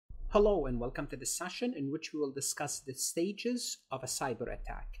Hello and welcome to this session in which we will discuss the stages of a cyber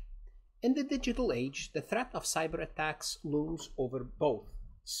attack. In the digital age, the threat of cyber attacks looms over both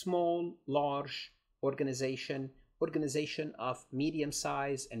small, large organization of medium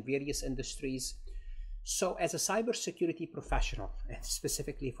size and various industries. So as a cybersecurity professional, and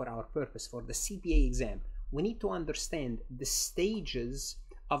specifically for our purpose, for the CPA exam, we need to understand the stages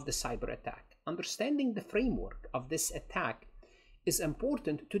of the cyber attack. Understanding the framework of this attack is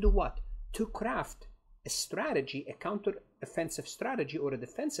important to do what? To craft a strategy, a counter-offensive strategy or a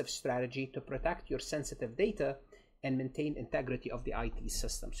defensive strategy to protect your sensitive data and maintain integrity of the IT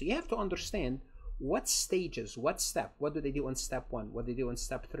system. So you have to understand what stages, what step, what do they do in step 1, what do they do in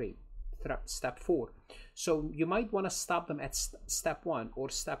step 3, step 4. So you might want to stop them at step 1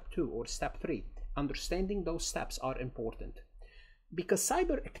 or step 2 or step 3. Understanding those steps are important because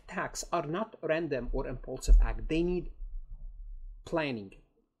cyber attacks are not random or impulsive act. They need planning,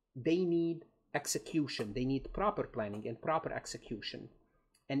 they need execution, they need proper planning and proper execution,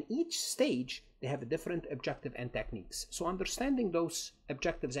 and each stage they have a different objective and techniques. So understanding those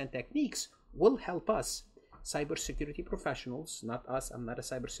objectives and techniques will help us cybersecurity professionals, not us, I'm not a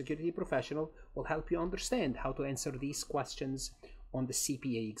cybersecurity professional, will help you understand how to answer these questions on the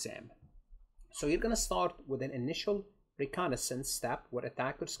CPA exam. So you're going to start with an initial reconnaissance step where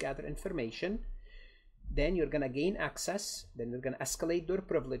attackers gather information. Then you're going to gain access, then they're going to escalate their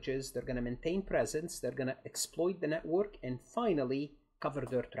privileges, they're going to maintain presence, they're going to exploit the network, and finally cover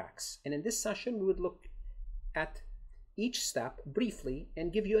their tracks. And in this session, we would look at each step briefly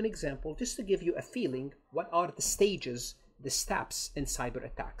and give you an example just to give you a feeling what are the stages, the steps in cyber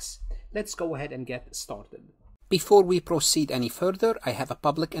attacks. Let's go ahead and get started. Before we proceed any further, I have a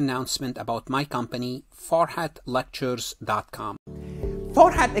public announcement about my company, FarhatLectures.com.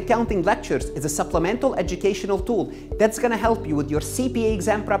 Farhat Accounting Lectures is a supplemental educational tool that's going to help you with your CPA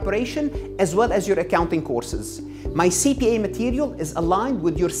exam preparation as well as your accounting courses. My CPA material is aligned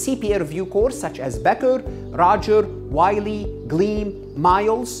with your CPA review course such as Becker, Roger, Wiley, Gleam,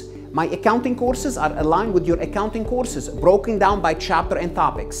 Miles. My accounting courses are aligned with your accounting courses broken down by chapter and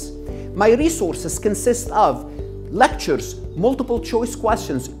topics. My resources consist of lectures, multiple choice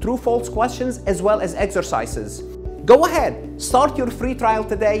questions, true-false questions, as well as exercises. Go ahead, start your free trial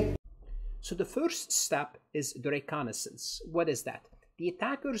today. So the first step is the reconnaissance. What is that? The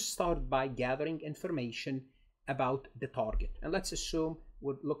attackers start by gathering information about the target. And let's assume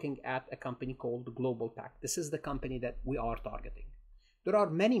we're looking at a company called GlobalTech. This is the company that we are targeting. There are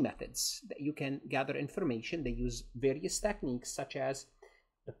many methods that you can gather information. They use various techniques such as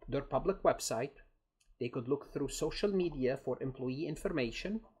their public website. They could look through social media for employee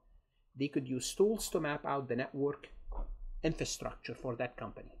information. They could use tools to map out the network infrastructure for that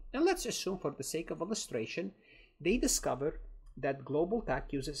company. And let's assume, for the sake of illustration, they discover that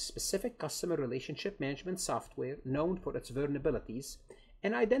GlobalTech uses specific customer relationship management software known for its vulnerabilities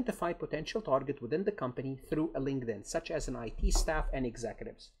and identify potential target within the company through a LinkedIn, such as an IT staff and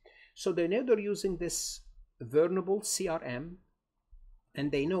executives. So they know they're using this vulnerable CRM, and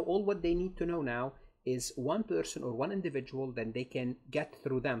they know all what they need to know now is one person or one individual, then they can get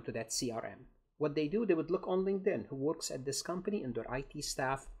through them to that CRM. What they do, they would look on LinkedIn who works at this company and their IT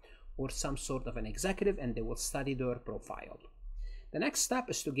staff or some sort of an executive, and they will study their profile. The next step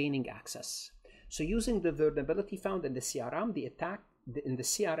is to gaining access. So using the vulnerability found in the CRM, in the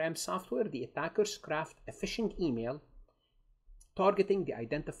CRM software, the attackers craft a phishing email targeting the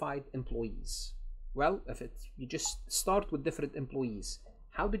identified employees. Well, you just start with different employees.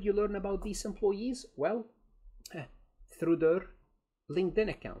 How did you learn about these employees? Well, through their LinkedIn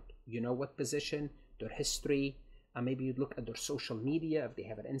account. You know what position, their history, and maybe you'd look at their social media if they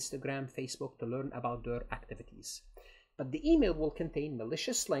have an Instagram, Facebook, to learn about their activities. But the email will contain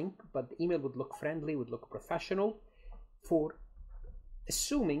malicious link, but the email would look friendly, would look professional, for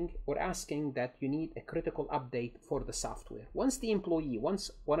assuming or asking that you need a critical update for the software. Once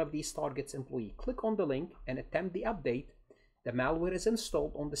one of these targets employee click on the link and attempt the update, the malware is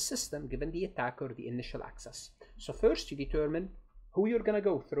installed on the system, giving the attacker the initial access. So first you determine who you're going to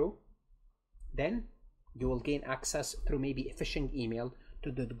go through. Then you will gain access through maybe a phishing email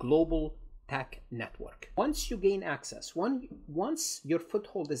to the GlobalTech network. Once you gain access, once your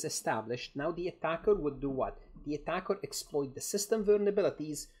foothold is established, now the attacker would do what? The attacker exploit the system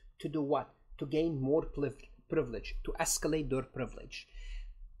vulnerabilities to do what? To gain more privilege, to escalate their privilege.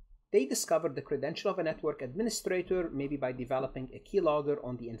 They discovered the credential of a network administrator, maybe by developing a keylogger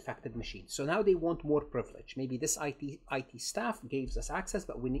on the infected machine. So now they want more privilege. Maybe this IT staff gave us access,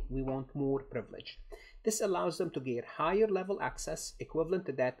 but we want more privilege. This allows them to gain higher level access equivalent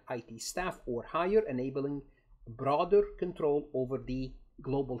to that IT staff or higher, enabling broader control over the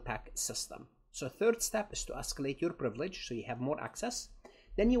GlobalTech system. So third step is to escalate your privilege so you have more access.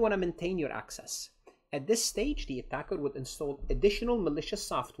 Then you want to maintain your access. At this stage, the attacker would install additional malicious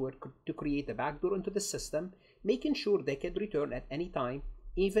software to create a backdoor into the system, making sure they can return at any time,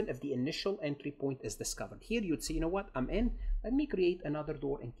 even if the initial entry point is discovered. Here you'd say, you know what, I'm in, let me create another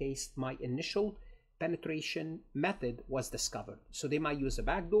door in case my initial penetration method was discovered. So they might use a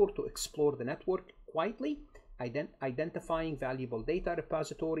backdoor to explore the network quietly, identifying valuable data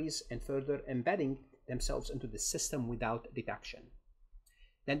repositories and further embedding themselves into the system without detection.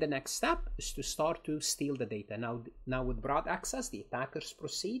 Then the next step is to start to steal the data. Now with broad access, the attackers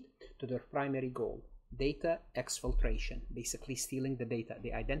proceed to their primary goal, data exfiltration, basically stealing the data.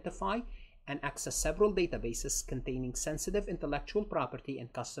 They identify and access several databases containing sensitive intellectual property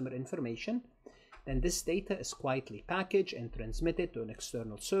and customer information. Then this data is quietly packaged and transmitted to an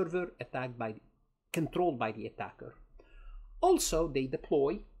external server controlled by the attacker. Also, they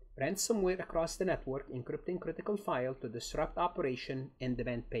deploy ransomware across the network, encrypting critical files to disrupt operation and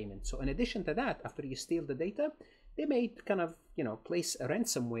demand payment. So in addition to that, after you steal the data, they may kind of, place a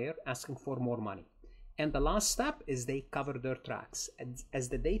ransomware asking for more money. And the last step is they cover their tracks. As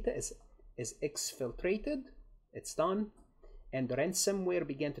the data is exfiltrated, it's done, and the ransomware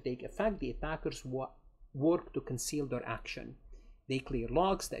began to take effect, the attackers work to conceal their action. They clear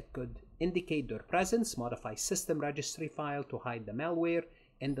logs that could indicate their presence, modify system registry file to hide the malware,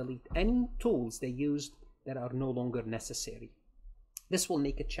 and delete any tools they used that are no longer necessary. This will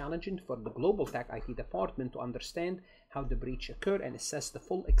make it challenging for the GlobalTech IT department to understand how the breach occurred and assess the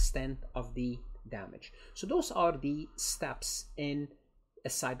full extent of the damage. So those are the steps in a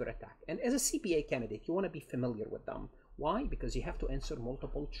cyber attack. And as a CPA candidate, you want to be familiar with them. Why? Because you have to answer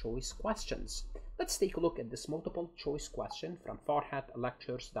multiple choice questions. Let's take a look at this multiple choice question from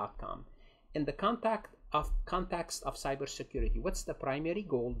farhatlectures.com. In the context of cybersecurity, what's the primary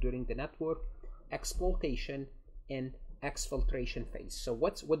goal during the network exploitation and exfiltration phase? So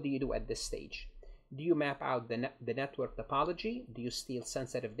what do you do at this stage? Do you map out the network topology? Do you steal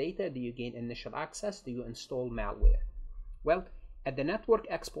sensitive data? Do you gain initial access? Do you install malware? Well, at the network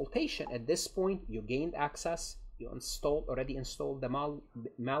exploitation, at this point, you gained access, you already installed the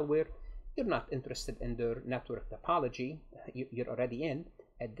malware. You're not interested in their network topology. You're already in.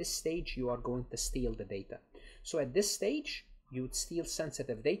 At this stage, you are going to steal the data. So at this stage, you would steal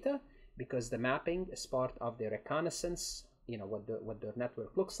sensitive data because the mapping is part of the reconnaissance, what their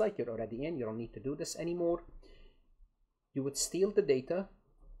network looks like. You're already in. You don't need to do this anymore. You would steal the data,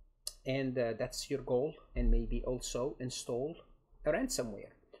 and that's your goal, and maybe also install a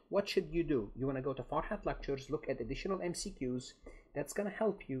ransomware. What should you do? You want to go to Farhat Lectures, look at additional MCQs. That's going to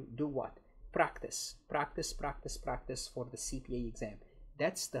help you do what? Practice for the CPA exam.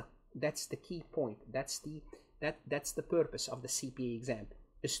 That's the key point. That's the purpose of the CPA exam,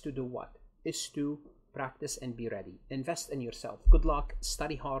 is to do what? Is to practice and be ready. Invest in yourself. Good luck,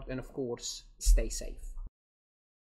 study hard, and of course, stay safe.